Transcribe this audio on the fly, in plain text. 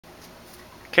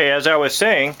Okay, as I was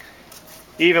saying,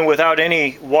 even without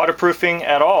any waterproofing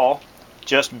at all,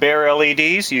 just bare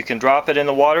LEDs, you can drop it in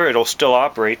the water, it'll still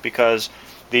operate because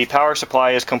the power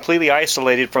supply is completely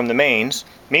isolated from the mains,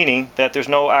 meaning that there's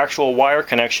no actual wire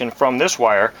connection from this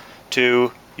wire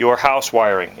to your house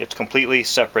wiring. It's completely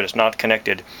separate, it's not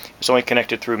connected. It's only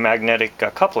connected through magnetic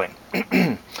coupling.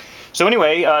 So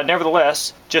anyway,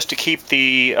 nevertheless, just to keep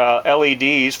the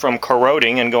LEDs from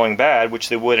corroding and going bad, which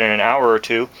they would in an hour or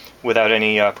two without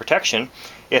any protection,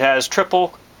 it has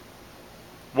triple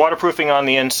waterproofing on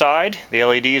the inside. The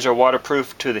LEDs are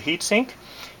waterproof to the heatsink.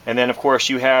 And then of course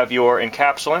you have your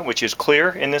encapsulant, which is clear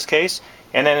in this case,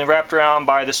 and then wrapped around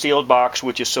by the sealed box,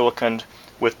 which is siliconed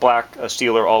with black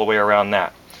sealer all the way around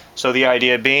that. So the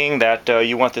idea being that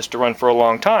you want this to run for a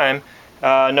long time,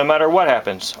 no matter what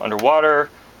happens. Underwater,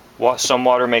 some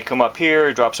water may come up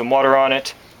here, drop some water on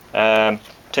it,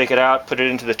 take it out, put it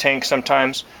into the tank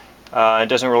sometimes. It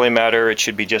doesn't really matter, it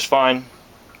should be just fine.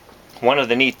 One of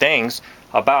the neat things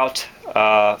about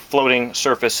floating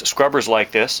surface scrubbers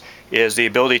like this is the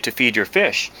ability to feed your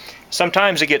fish.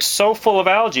 Sometimes it gets so full of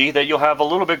algae that you'll have a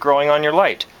little bit growing on your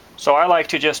light. So I like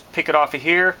to just pick it off of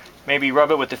here, maybe rub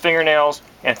it with the fingernails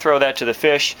and throw that to the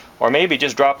fish, or maybe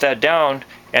just drop that down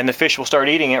and the fish will start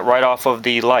eating it right off of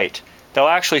the light. They'll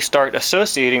actually start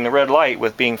associating the red light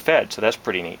with being fed, so that's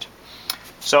pretty neat.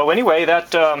 So anyway,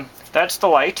 that's the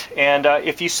light, and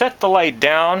if you set the light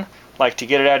down, like to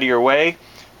get it out of your way,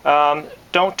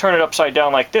 don't turn it upside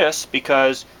down like this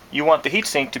because you want the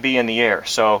heatsink to be in the air.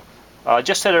 So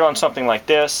just set it on something like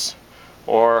this,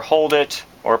 or hold it,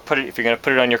 or put it, if you're going to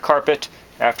put it on your carpet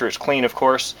after it's clean, of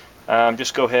course,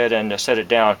 just go ahead and set it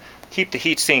down. Keep the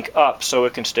heatsink up so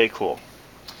it can stay cool.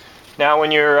 Now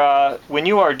when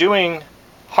you are doing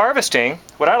harvesting,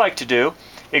 what I like to do,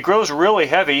 it grows really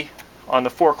heavy on the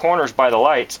four corners by the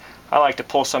lights. I like to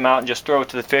pull some out and just throw it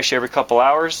to the fish every couple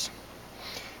hours,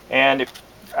 and it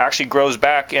actually grows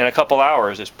back in a couple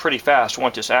hours. It's pretty fast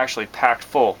once it's actually packed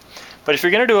full. But if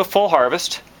you're going to do a full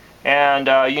harvest and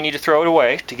you need to throw it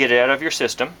away to get it out of your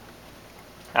system,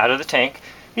 out of the tank,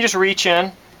 you just reach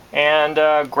in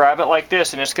and grab it like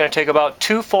this, and it's going to take about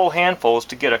 2 full handfuls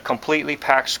to get a completely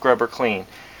packed scrubber clean.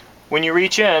 When you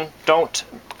reach in, don't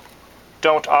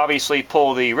obviously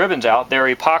pull the ribbons out.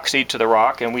 They're epoxied to the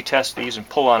rock, and we test these and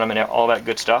pull on them and all that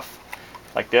good stuff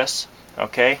like this,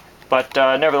 okay? But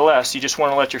nevertheless, you just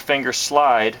want to let your finger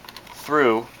slide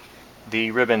through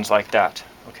the ribbons like that,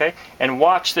 okay? And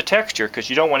watch the texture, because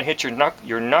you don't want to hit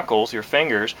your knuckles, your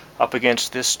fingers, up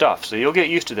against this stuff. So you'll get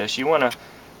used to this. You want to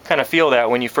kind of feel that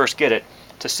when you first get it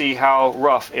to see how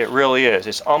rough it really is.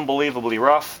 It's unbelievably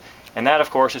rough, and that of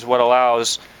course is what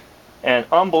allows an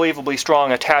unbelievably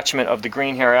strong attachment of the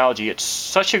green hair algae. It's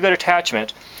such a good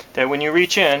attachment that when you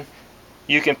reach in,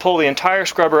 you can pull the entire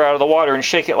scrubber out of the water and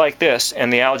shake it like this,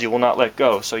 and the algae will not let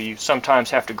go. So you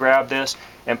sometimes have to grab this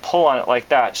and pull on it like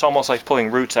that. It's almost like pulling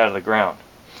roots out of the ground.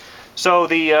 So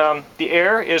the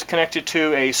air is connected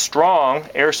to a strong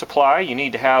air supply. You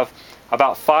need to have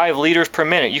about 5 liters per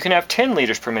minute. You can have 10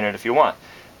 liters per minute if you want.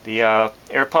 The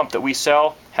air pump that we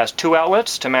sell has 2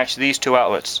 outlets to match these 2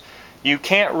 outlets. You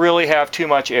can't really have too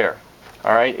much air.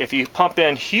 All right, if you pump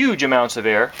in huge amounts of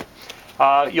air,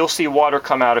 you'll see water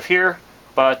come out of here,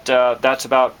 but that's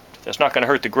not going to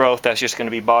hurt the growth. That's just going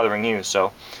to be bothering you.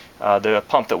 So the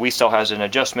pump that we sell has an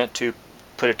adjustment to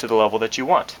put it to the level that you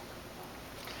want.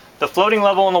 The floating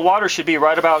level in the water should be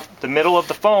right about the middle of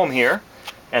the foam here,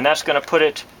 and that's going to put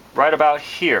it right about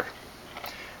here.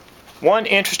 One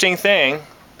interesting thing,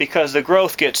 because the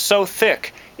growth gets so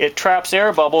thick, it traps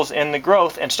air bubbles in the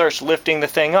growth and starts lifting the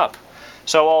thing up.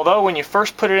 So although when you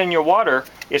first put it in your water,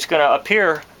 it's going to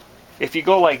appear, if you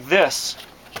go like this,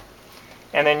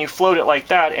 and then you float it like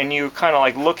that, and you kind of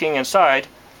like looking inside,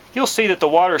 you'll see that the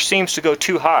water seems to go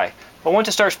too high. But once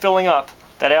it starts filling up,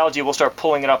 that algae will start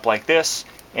pulling it up like this,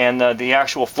 and the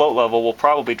actual float level will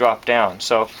probably drop down.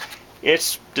 So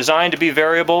it's designed to be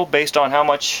variable based on how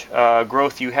much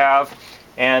growth you have,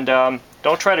 and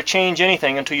don't try to change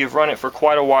anything until you've run it for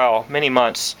quite a while, many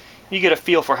months. You get a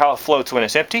feel for how it floats when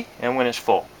it's empty and when it's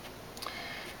full.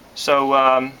 So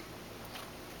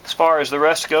as far as the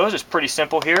rest goes, it's pretty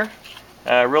simple here.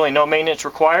 Really no maintenance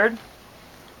required.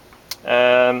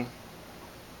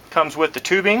 Comes with the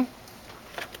tubing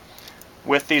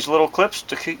with these little clips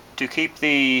to keep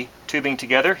the tubing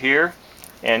together here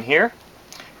and here.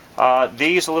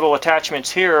 These little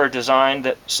attachments here are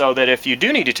designed so that if you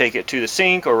do need to take it to the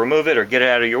sink or remove it or get it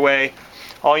out of your way,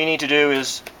 all you need to do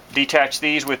is detach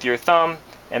these with your thumb,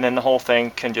 and then the whole thing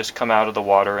can just come out of the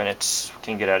water and it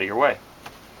can get out of your way.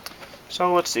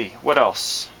 So let's see, what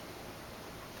else?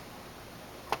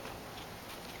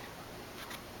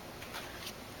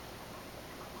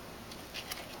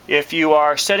 if you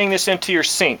are setting this into your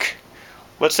sink,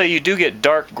 let's say you do get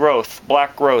dark growth,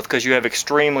 black growth, because you have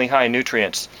extremely high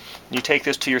nutrients. You take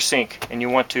this to your sink and you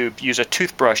want to use a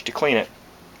toothbrush to clean it.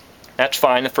 That's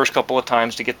fine the first couple of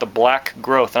times to get the black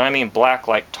growth, and I mean black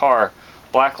like tar,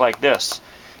 black like this.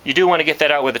 You do want to get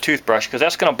that out with a toothbrush because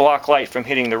that's going to block light from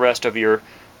hitting the rest of your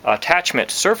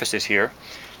attachment surfaces here.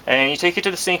 And you take it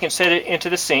to the sink and set it into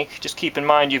the sink. Just keep in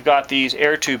mind you've got these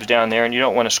air tubes down there and you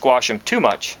don't want to squash them too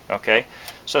much. Okay,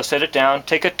 so set it down,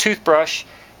 take a toothbrush,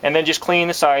 and then just clean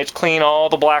the sides, clean all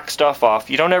the black stuff off.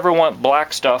 You don't ever want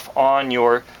black stuff on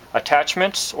your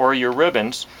attachments or your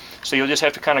ribbons, so you'll just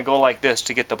have to kind of go like this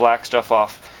to get the black stuff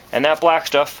off. And that black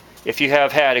stuff, if you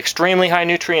have had extremely high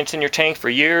nutrients in your tank for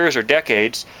years or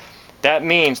decades, that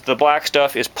means the black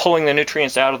stuff is pulling the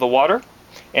nutrients out of the water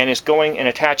and it's going and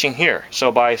attaching here.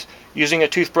 So by using a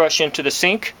toothbrush into the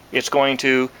sink, it's going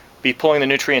to be pulling the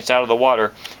nutrients out of the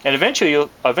water. And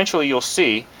eventually you'll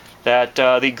see that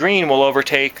the green will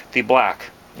overtake the black.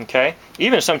 Okay?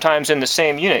 Even sometimes in the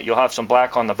same unit you'll have some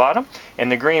black on the bottom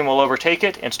and the green will overtake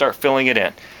it and start filling it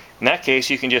in. In that case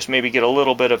you can just maybe get a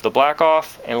little bit of the black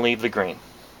off and leave the green.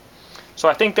 So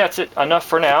I think that's enough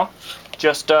for now.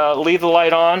 Just leave the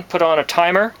light on, put on a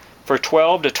timer for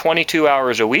 12 to 22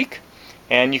 hours a week,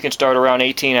 and you can start around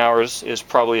 18 hours is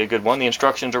probably a good one. The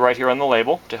instructions are right here on the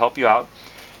label to help you out.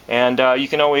 And you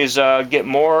can always get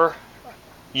more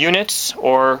units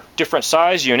or different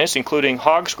size units, including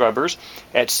hog scrubbers,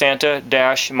 at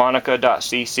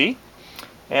santa-monica.cc.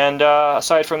 And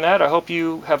aside from that, I hope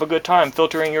you have a good time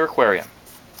filtering your aquarium.